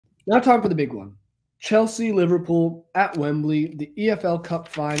Now time for the big one. Chelsea, Liverpool at Wembley, the EFL Cup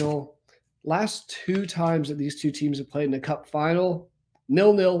final. Last two times that these two teams have played in a cup final,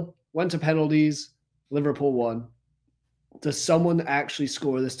 0-0, went to penalties, Liverpool won. Does someone actually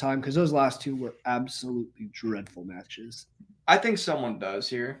score this time? Because those last two were absolutely dreadful matches. I think someone does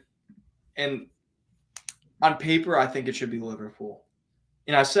here. And on paper, I think it should be Liverpool.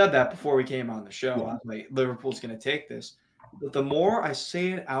 And I said that before we came on the show. Yeah. I was like, Liverpool's going to take this. But the more I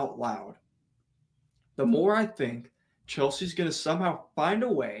say it out loud, the more I think Chelsea's going to somehow find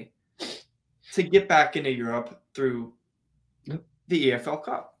a way to get back into Europe through the EFL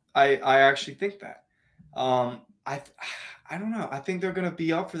Cup. I actually think that. I don't know. I think they're going to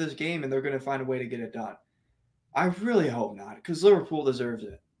be up for this game and they're going to find a way to get it done. I really hope not, because Liverpool deserves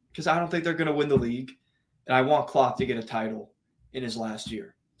it. Because I don't think they're going to win the league, and I want Klopp to get a title in his last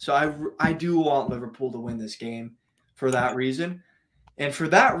year. So I do want Liverpool to win this game for that reason. And for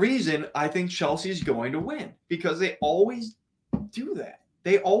that reason, I think Chelsea's going to win because they always do that.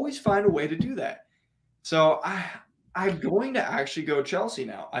 They always find a way to do that. So I'm going to actually go Chelsea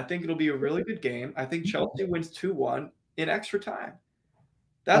now. I think it'll be a really good game. I think Chelsea wins 2-1 in extra time.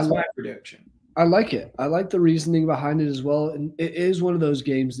 That's my prediction. I like it. I like the reasoning behind it as well. And it is one of those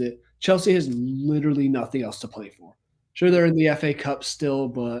games that Chelsea has literally nothing else to play for. Sure, they're in the FA Cup still,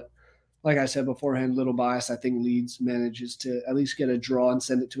 but like I said beforehand, little bias. I think Leeds manages to at least get a draw and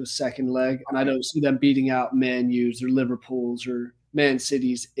send it to a second leg. And I don't see them beating out Man U's or Liverpool's or Man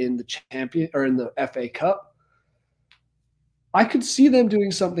City's in the champion or in the FA Cup. I could see them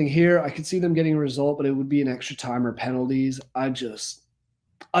doing something here. I could see them getting a result, but it would be an extra time or penalties. I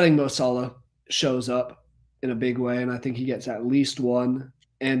think Mo Salah shows up in a big way, and I think he gets at least one,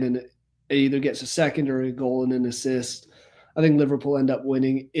 and then it either gets a second or a goal and an assist. I think Liverpool end up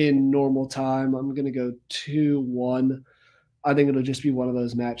winning in normal time. I'm going to go 2-1. I think it'll just be one of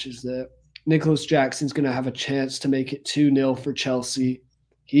those matches that Nicholas Jackson's going to have a chance to make it 2-0 for Chelsea.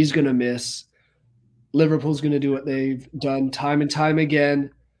 He's going to miss. Liverpool's going to do what they've done time and time again,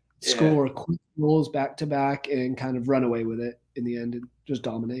 score quick goals back-to-back and kind of run away with it in the end and just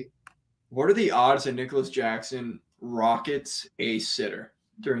dominate. What are the odds that Nicholas Jackson rockets a sitter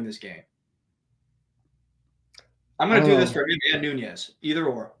during this game? I'm going to do this for him and Nunez, either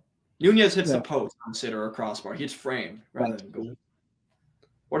or. Nunez hits the post on sitter or crossbar. He gets framed rather than goal.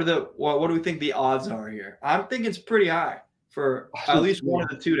 What do we think the odds are here? I'm thinking it's pretty high for at least one of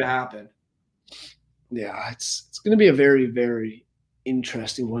the two to happen. Yeah, it's going to be a very, very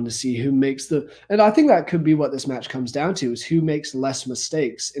interesting one to see who makes the – and I think that could be what this match comes down to is who makes less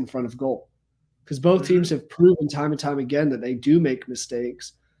mistakes in front of goal. Because both teams have proven time and time again that they do make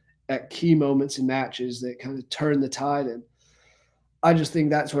mistakes at key moments in matches that kind of turn the tide. And I just think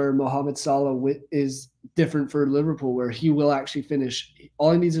that's where Mohamed Salah is different for Liverpool, where he will actually finish.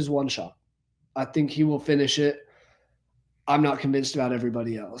 All he needs is one shot. I think he will finish it. I'm not convinced about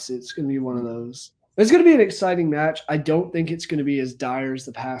everybody else. It's going to be one of those. It's going to be an exciting match. I don't think it's going to be as dire as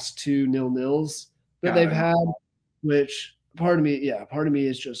the past 2 0-0s that they've had, which part of me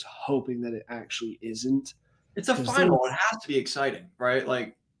is just hoping that it actually isn't. It's a final. It has to be exciting, right?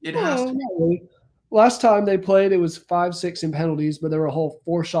 Like, it has to be. Really. Last time they played, it was 5-6 in penalties, but there were a whole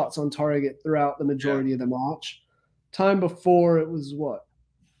 4 shots on target throughout the majority of the match. Time before, it was what?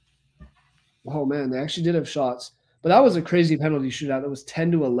 Oh, man, they actually did have shots. But that was a crazy penalty shootout. That was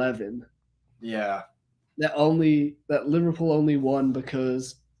 10-11. Yeah. That Liverpool only won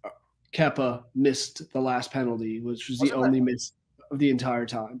because Kepa missed the last penalty, which was the only miss of the entire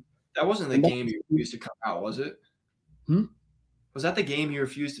time. That wasn't the game he refused to come out, was it? Was that the game he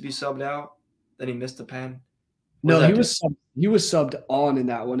refused to be subbed out? Then he missed the pen? No, he was subbed on in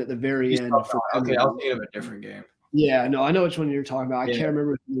that one at the very end. Okay, I was thinking of a different game. Yeah, no, I know which one you're talking about. I can't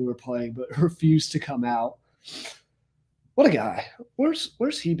remember who we were playing, but refused to come out. What a guy.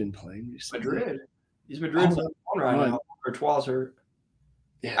 Where's he been playing recently? Madrid. He's Madrid's on right now. Courtois hurt.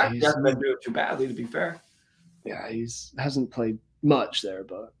 Yeah, he hasn't been doing too badly, to be fair. Yeah, hasn't played much there,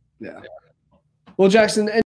 but yeah. Well, Jackson,